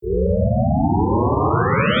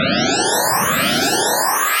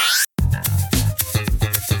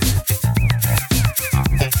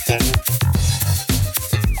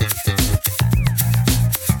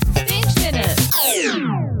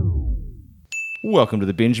Welcome to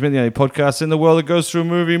The Binge Minute, the only podcast in the world that goes through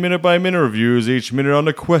movie minute-by-minute reviews, each minute on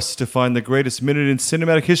a quest to find the greatest minute in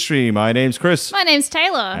cinematic history. My name's Chris. My name's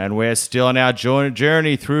Taylor. And we're still on our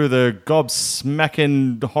journey through the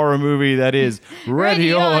gobsmacking horror movie that is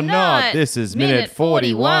Ready or Not. This is minute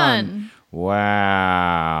 41. Wow.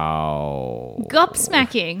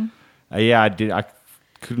 Gobsmacking. Yeah, I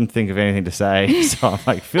couldn't think of anything to say, so I'm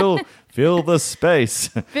like, fill the space.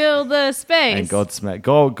 Fill the space. And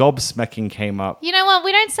gobsmacking came up. You know what?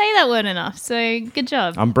 We don't say that word enough, so good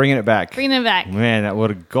job. I'm bringing it back. Bring it back. Man,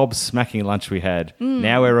 what a gobsmacking lunch we had.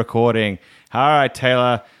 Now we're recording. All right,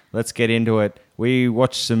 Taylor, let's get into it. We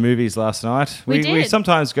watched some movies last night. We did. We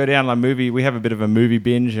sometimes go down a movie. We have a bit of a movie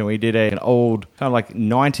binge, and we did an old kind of like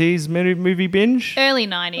 90s movie binge. Early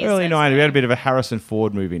 90s. Early 90s. We had a bit of a Harrison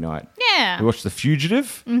Ford movie night. Yeah. We watched The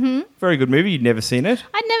Fugitive. Mm-hmm. Very good movie. You'd never seen it.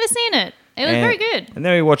 I'd never seen it. It was very good. And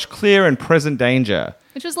then we watched Clear and Present Danger.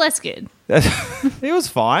 Which was less good. It was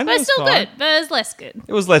fine. But It was it's still fine. good. But it was less good.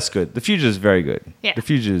 It was less good. The Fugitive is very good. Yeah. The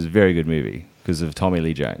Fugitive is a very good movie because of Tommy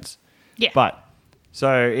Lee Jones. Yeah. But,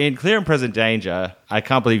 so in Clear and Present Danger, I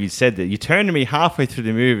can't believe you said that. You turned to me halfway through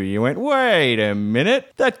the movie. You went, wait a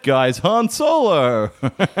minute. That guy's Han Solo.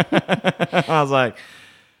 I was like,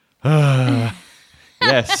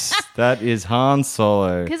 yes, that is Han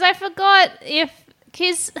Solo. Because I forgot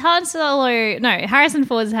because Harrison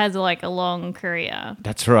Ford has like a long career.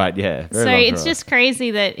 That's right, yeah. Very So long it's career. just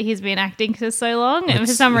crazy that he's been acting for so long. And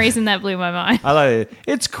for some reason that blew my mind. I like it.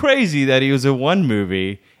 It's crazy that he was in one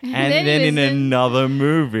movie and then he then in was in- another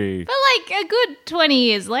movie. But like a good 20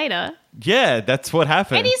 years later. Yeah, that's what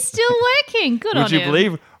happened. And he's still working. Good on Would you him.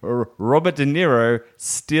 believe Robert De Niro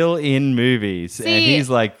still in movies and See, he's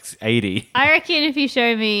like 80? I reckon if you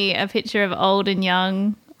show me a picture of old and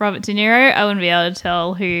young Robert De Niro, I wouldn't be able to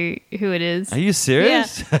tell who it is. Are you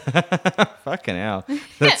serious? Fucking hell.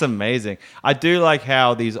 That's amazing. I do like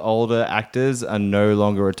how these older actors are no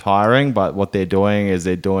longer retiring, but what they're doing is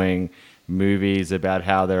they're doing movies about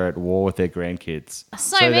how they're at war with their grandkids.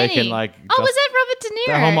 So they many. can like was that Robert De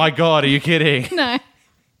Niro? Oh my God, are you kidding? No.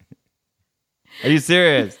 Are you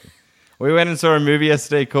serious? We went and saw a movie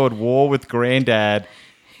yesterday called War with Granddad.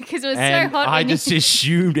 Because it was And so hot. I when just you-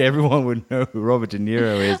 assumed everyone would know who Robert De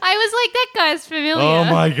Niro is. I was like, that guy's familiar. Oh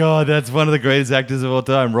my God, that's one of the greatest actors of all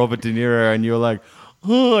time, Robert De Niro. And you're like,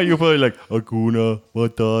 oh, you're probably like, Hakuna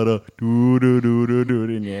Matata,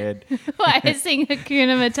 do in your head. Why I sing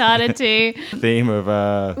Hakuna Matata too. Theme of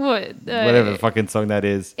whatever fucking song that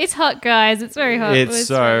is. It's hot, guys. It's very hot. It's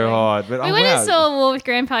so really- hot. But We went and saw War with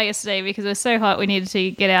Grandpa yesterday because it was so hot we needed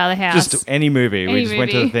to get out of the house. just any movie. We Any just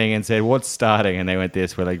went to the movie. thing and said, what's starting? And they went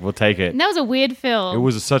this. We're like, we'll take it. And that was a weird film. It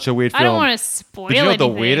was such a weird film. I don't want to spoil But you know what the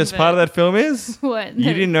anything, weirdest but- part of that film is? What?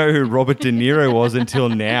 You didn't know who Robert De Niro was until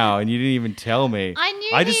now, and you didn't even tell me. I knew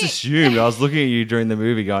I just he- assumed. I was looking at you during the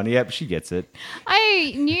movie going, yep, she gets it.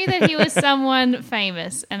 I knew that he was someone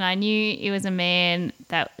famous, and I knew he was a man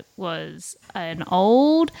that was an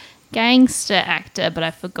old gangster actor, but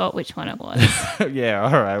I forgot which one it was. Yeah,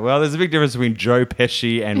 all right. Well, there's a big difference between Joe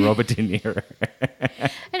Pesci and Robert De Niro.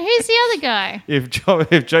 And who's the other guy? If Joe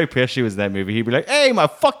Pesci was in that movie, he'd be like, hey, my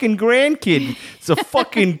fucking grandkid. It's a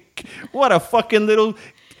fucking, what a fucking little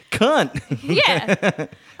cunt. Yeah.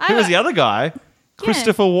 Who was the other guy?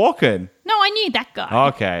 Christopher Walken. No, I knew that guy.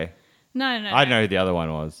 Okay. No. I know who the other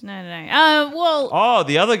one was. No. Well, Oh,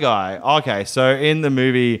 the other guy. Okay, so in the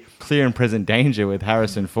movie Clear and Present Danger with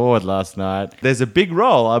Harrison Ford last night, there's a big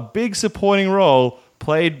supporting role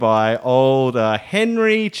played by old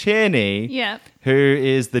Henry Czerny, yeah. who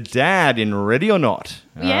is the dad in Ready or Not.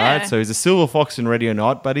 All Yeah. right, so he's a silver fox in Ready or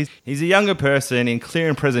Not, but he's a younger person in Clear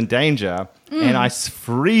and Present Danger, and I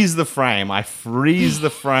freeze the frame. I freeze the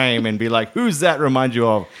frame and be like, who's that remind you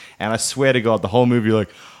of? And I swear to God, the whole movie, like,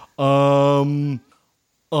 I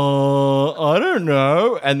don't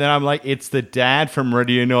know. And then I'm like, it's the dad from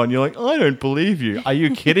Ready or Not. And you're like, I don't believe you. Are you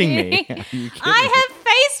kidding me? Are you kidding me? I have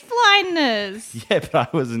face blindness. Yeah, but I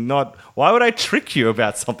was not. Why would I trick you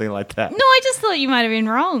about something like that? No, I just thought you might have been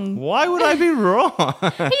wrong. Why would I be wrong?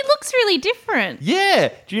 He looks really different. Yeah.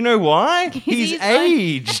 Do you know why? He's like-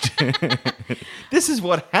 aged. This is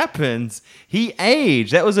what happens. He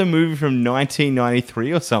aged. That was a movie from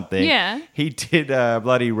 1993 or something. Yeah. He did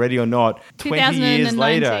bloody Ready or Not 20 years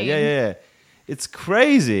later. 2019. Yeah. It's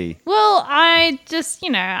crazy. Well, I just,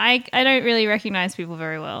 I don't really recognize people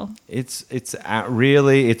very well. It's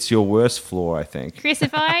really, it's your worst flaw, I think. Chris,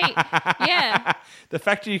 if yeah. The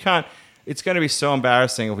fact that you can't, it's going to be so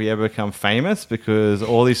embarrassing if we ever become famous because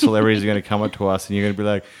all these celebrities are going to come up to us and you're going to be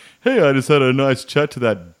like, hey, I just had a nice chat to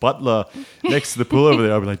that butler next to the pool over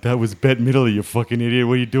there. I'd be like, that was Bette Midler, you fucking idiot.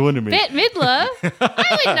 What are you doing to me? Bette Midler?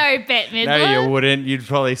 I would know Bette Midler. No, you wouldn't. You'd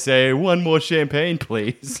probably say, one more champagne,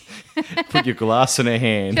 please. Put your glass in her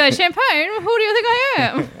hand. Go, champagne? Who do you think I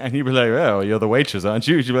am? And you'd be like, oh, you're the waitress, aren't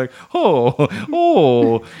you? She'd be like, oh.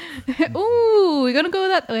 Ooh, we're going to go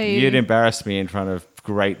that way. You'd embarrass me in front of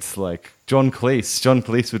greats like John Cleese. John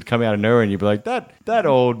Cleese would come out of nowhere and you'd be like, that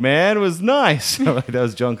old man was nice. That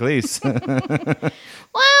was John Cleese.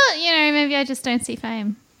 Well, maybe I just don't see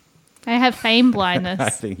fame. I have fame blindness. I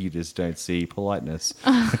think you just don't see politeness.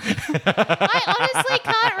 I honestly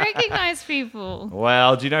can't recognize people.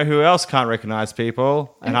 Well, do you know who else can't recognize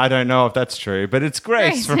people? And I don't know if that's true, but it's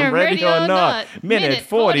Grace from Ready or Not. Minute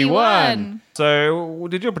 41. So,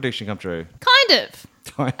 did your prediction come true? Kind of.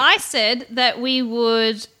 I said that we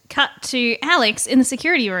would cut to Alex in the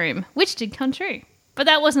security room, which did come true. But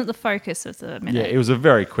that wasn't the focus of the minute. Yeah, it was a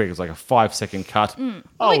very quick. It was like a 5-second cut.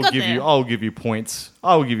 I'll give you points.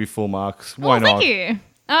 I'll give you full marks. Why not? Thank you.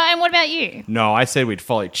 And what about you? No, I said we'd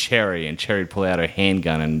follow Cherry, and Cherry would pull out her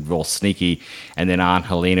handgun and be all sneaky, and then Aunt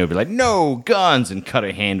Helena would be like, "No guns," and cut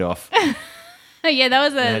her hand off. Yeah, that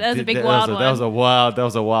was a big wild one. That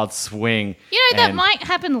was a wild swing. That might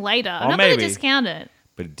happen later. I'm not going to discount it.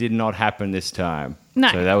 But it did not happen this time.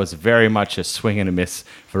 No. So that was very much a swing and a miss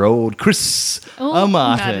for old Chris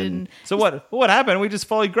Martin. So what happened? We just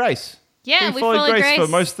followed Grace. Yeah, we followed Grace for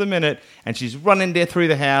most of the minute, and she's running there through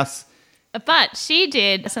the house. But she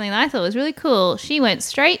did something that I thought was really cool. She went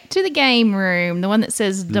straight to the game room, the one that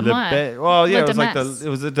says Damas. It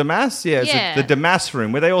was the Damas. Yeah, yeah. The Damas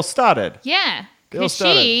room where they all started. Yeah. Because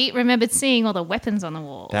she remembered seeing all the weapons on the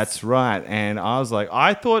walls. That's right. And I was like,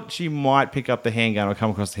 I thought she might pick up the handgun or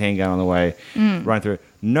come across the handgun on the way running through.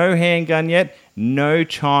 No handgun yet. No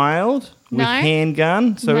child with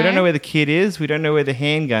handgun. So we don't know where the kid is. We don't know where the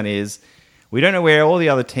handgun is. We don't know where all the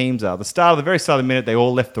other teams are. The very start of the minute, they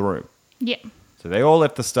all left the room. Yeah. So they all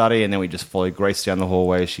left the study, and then we just followed Grace down the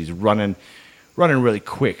hallway. She's running really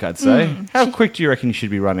quick, I'd say. How quick do you reckon you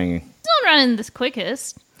should be running? She's not running the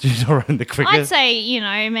quickest. She's not running the quickest? I'd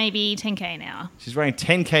say, maybe 10k an hour. She's running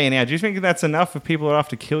 10k an hour. Do you think that's enough for people who are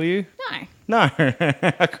after kill you? No.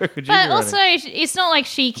 How quick would you be But also, running? it's not like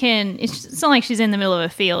it's not like she's in the middle of a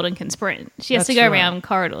field and can sprint. She has to go around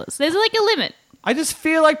corridors. There's like a limit. I just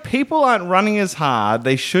feel like people aren't running as hard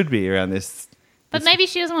they should be around this. But maybe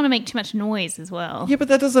she doesn't want to make too much noise as well. Yeah, but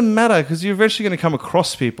that doesn't matter because you're eventually going to come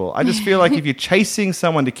across people. I just feel like if you're chasing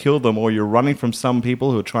someone to kill them or you're running from some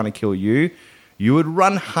people who are trying to kill you, you would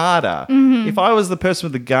run harder. Mm-hmm. If I was the person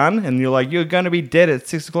with the gun and you're like, you're going to be dead at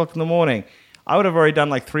 6 o'clock in the morning, I would have already done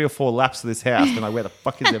like 3 or 4 laps of this house. And like, where the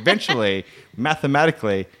fuck is it? Eventually,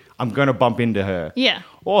 mathematically, I'm going to bump into her. Yeah.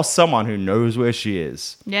 Or someone who knows where she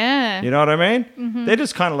is. Yeah. You know what I mean? Mm-hmm. They're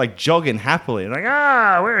just kind of like jogging happily. Like,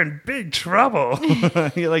 we're in big trouble.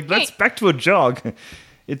 You're like, let's back to a jog.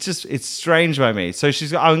 It's strange by me. So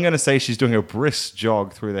I'm going to say she's doing a brisk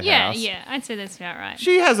jog through the house. Yeah, I'd say that's about right.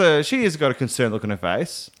 She has got a concerned look on her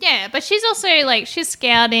face. Yeah, but she's also like, she's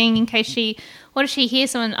scouting in case what if she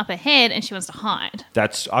hears someone up ahead and she wants to hide?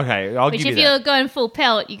 That's okay. I'll give you that. Which if you're going full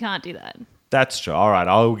pelt, you can't do that. That's true. All right,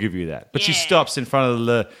 I'll give you that. But she stops in front of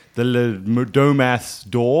the Domas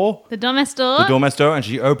door. The Domas door? The Domas door, and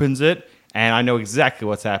she opens it, and I know exactly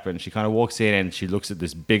what's happened. She kind of walks in, and she looks at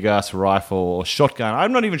this big-ass rifle or shotgun.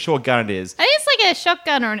 I'm not even sure what gun it is. I think it's like a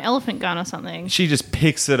shotgun or an elephant gun or something. She just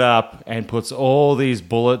picks it up and puts all these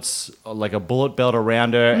bullets, like a bullet belt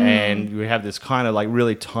around her, and we have this kind of like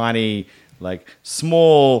really tiny, like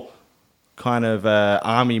small kind of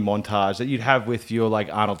army montage that you'd have with your like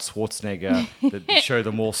Arnold Schwarzenegger that show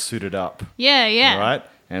them all suited up. Yeah. Right?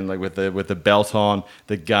 And like with the belt on,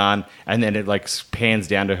 the gun, and then it like pans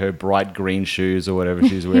down to her bright green shoes or whatever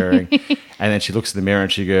she's wearing. And then she looks in the mirror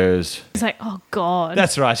and she goes... It's like, oh, God.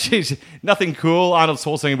 That's right. She's nothing cool. Arnold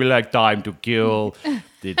Schwarzenegger would be like, time to kill.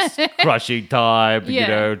 It's crushing time. Yeah. You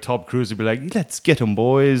know, Tom Cruise would be like, let's get them,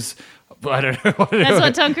 boys. I don't know. That's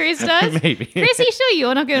what Tom Cruise does? Maybe. Chris, are you sure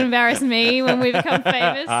you're not going to embarrass me when we become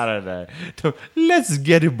famous? I don't know. Let's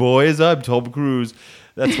get it, boys. I'm Tom Cruise.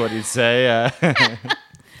 That's what he'd say.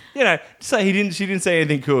 You know, she didn't say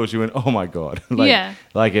anything cool. She went, oh my God.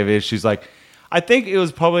 Like if she's like, I think it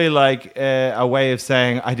was probably like a way of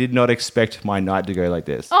saying, I did not expect my night to go like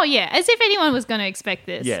this. Oh, yeah. As if anyone was going to expect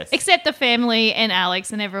this. Yes. Except the family and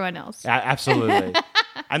Alex and everyone else. Absolutely.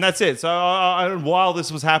 And that's it. So while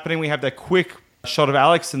this was happening, we have that quick shot of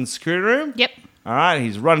Alex in the security room. Yep. All right,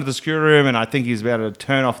 he's run to the security room, and I think he's about to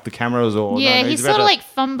turn off the cameras or... Yeah, no, he's about sort of to- like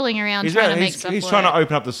fumbling around trying to make stuff He's work. trying to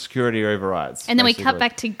open up the security overrides. And then we basically. cut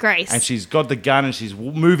back to Grace. And she's got the gun and she's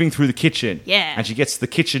moving through the kitchen. Yeah. And she gets to the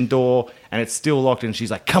kitchen door and it's still locked and she's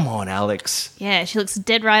like, come on, Alex. Yeah, she looks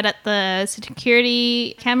dead right at the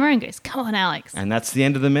security camera and goes, come on, Alex. And that's the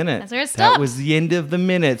end of the minute. That's where it That stops. was the end of the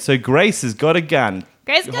minute. So Grace has got a gun.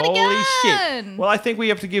 Grace got a Holy gun! shit. Well, I think we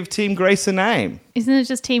have to give Team Grace a name. Isn't it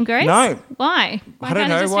just Team Grace? No. Why? I don't can't it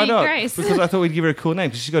know. just Why be not? Grace? Because I thought we'd give her a cool name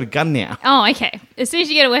because she's got a gun now. Oh, okay. As soon as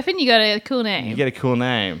you get a weapon, you got a cool name. You get a cool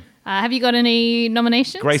name. Have you got any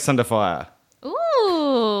nominations? Grace Under Fire.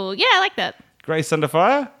 Ooh, yeah, I like that. Grace Under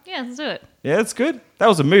Fire? Yeah, let's do it. Yeah, that's good. That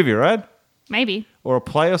was a movie, right? Maybe. Or a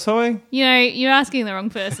play or something? You know, you're asking the wrong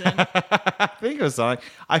person. I think it was something.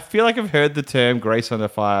 I feel like I've heard the term Grace Under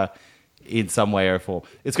Fire in some way or form.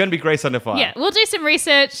 It's going to be Grace Under Fire. Yeah, we'll do some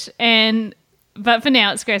research, but for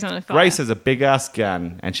now, it's Grace on the Fire. Grace has a big ass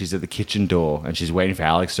gun and she's at the kitchen door and she's waiting for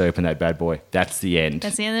Alex to open that bad boy. That's the end.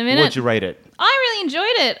 That's the end of the minute. What'd you rate it? I really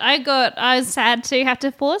enjoyed it. I was sad to have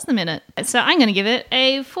to pause the minute. So I'm going to give it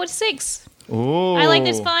a 46. Ooh. I like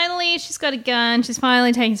this finally. She's got a gun. She's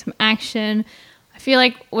finally taking some action. I feel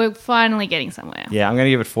like we're finally getting somewhere. Yeah, I'm going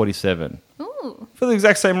to give it 47. Ooh. For the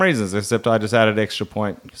exact same reasons, except I just added extra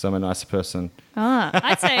point because I'm a nicer person.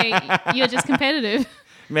 I'd say you're just competitive.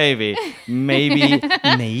 Maybe.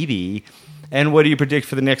 And what do you predict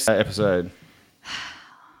for the next episode?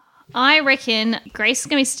 I reckon Grace is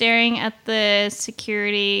going to be staring at the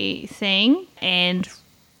security thing and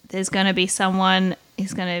there's going to be someone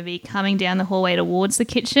who's going to be coming down the hallway towards the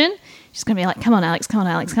kitchen. She's going to be like, come on, Alex, come on,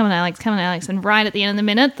 Alex, come on, Alex, come on, Alex. And right at the end of the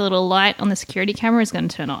minute, the little light on the security camera is going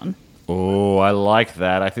to turn on. Oh, I like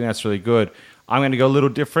that. I think that's really good. I'm going to go a little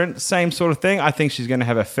different. Same sort of thing. I think she's going to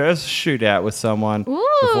have her first shootout with someone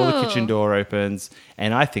before the kitchen door opens.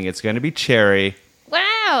 And I think it's going to be Cherry. Wow,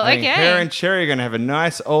 I think her okay. and Cherry are going to have a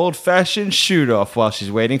nice old-fashioned shoot-off while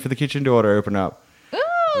she's waiting for the kitchen door to open up. Ooh.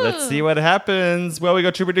 Let's see what happens. Well, we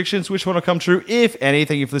got two predictions. Which one will come true, if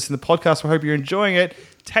anything? If you've listened to the podcast, we hope you're enjoying it.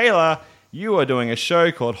 Taylor, you are doing a show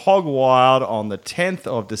called Hog Wild on the 10th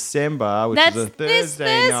of December, which That's is a this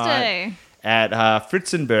Thursday night at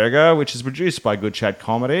Fritzenberger, which is produced by Good Chat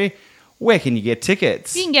Comedy. Where can you get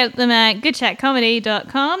tickets? You can get them at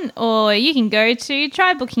goodchatcomedy.com or you can go to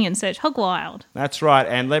Try Booking and search Hog Wild. That's right.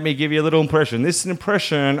 And let me give you a little impression. This is an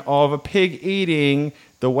impression of a pig eating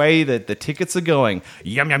the way that the tickets are going.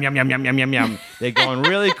 Yum, yum, yum, yum, yum, yum, yum, yum. They're going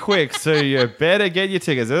really quick, so you better get your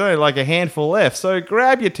tickets. There's only like a handful left. So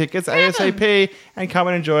grab your tickets ASAP and come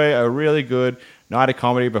and enjoy a really good night of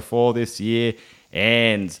comedy before this year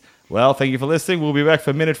ends. Well, thank you for listening. We'll be back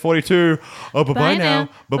for minute 42. Oh, bye-bye Bye now. now.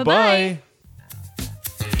 Bye-bye. Bye-bye.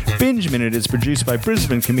 Binge Minute is produced by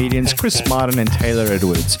Brisbane comedians Chris Martin and Taylor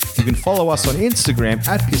Edwards. You can follow us on Instagram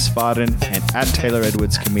at Piss Martin and at Taylor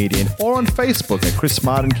Edwards Comedian, or on Facebook at Chris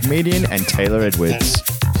Martin Comedian and Taylor Edwards.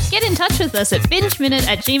 Get in touch with us at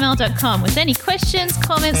bingeminute@gmail.com with any questions,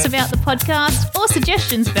 comments about the podcast, or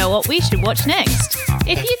suggestions about what we should watch next.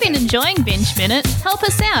 If you've been enjoying Binge Minute, help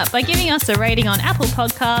us out by giving us a rating on Apple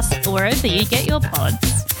Podcasts or wherever you get your pods.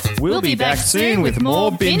 We'll be back soon with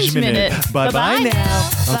more Binge Minute. Bye-bye now.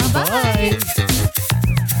 Bye-bye. Bye-bye.